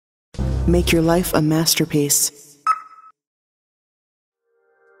Make your life a masterpiece.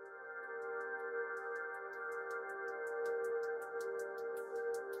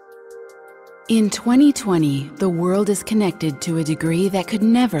 In 2020, the world is connected to a degree that could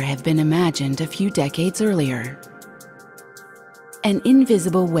never have been imagined a few decades earlier. An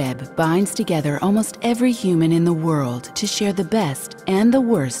invisible web binds together almost every human in the world to share the best and the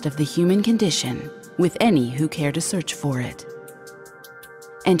worst of the human condition with any who care to search for it.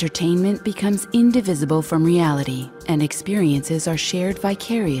 Entertainment becomes indivisible from reality, and experiences are shared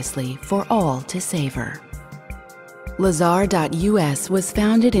vicariously for all to savor. Lazar.us was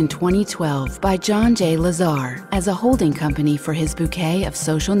founded in 2012 by John J. Lazar as a holding company for his bouquet of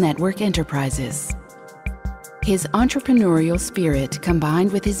social network enterprises. His entrepreneurial spirit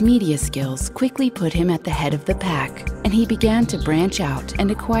combined with his media skills quickly put him at the head of the pack, and he began to branch out and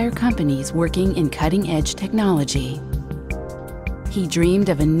acquire companies working in cutting-edge technology. He dreamed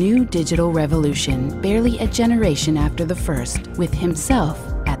of a new digital revolution barely a generation after the first, with himself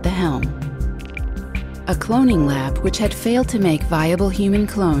at the helm. A cloning lab which had failed to make viable human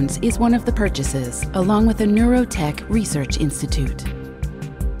clones is one of the purchases, along with a neurotech research institute.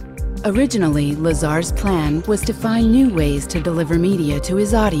 Originally, Lazar's plan was to find new ways to deliver media to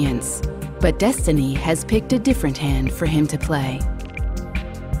his audience, but destiny has picked a different hand for him to play.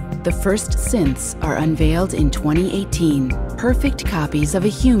 The first synths are unveiled in 2018, perfect copies of a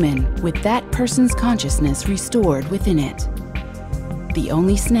human with that person's consciousness restored within it. The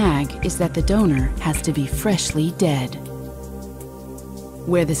only snag is that the donor has to be freshly dead.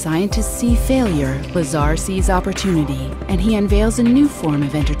 Where the scientists see failure, Lazar sees opportunity, and he unveils a new form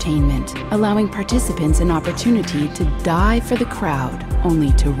of entertainment, allowing participants an opportunity to die for the crowd,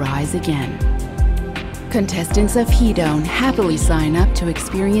 only to rise again. Contestants of Hedone happily sign up to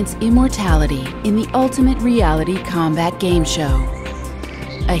experience immortality in the ultimate reality combat game show.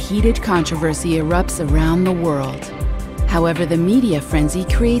 A heated controversy erupts around the world. However, the media frenzy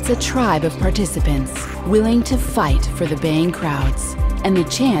creates a tribe of participants willing to fight for the baying crowds and the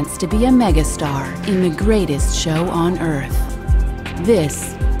chance to be a megastar in the greatest show on Earth.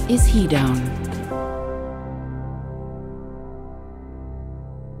 This is Hedone.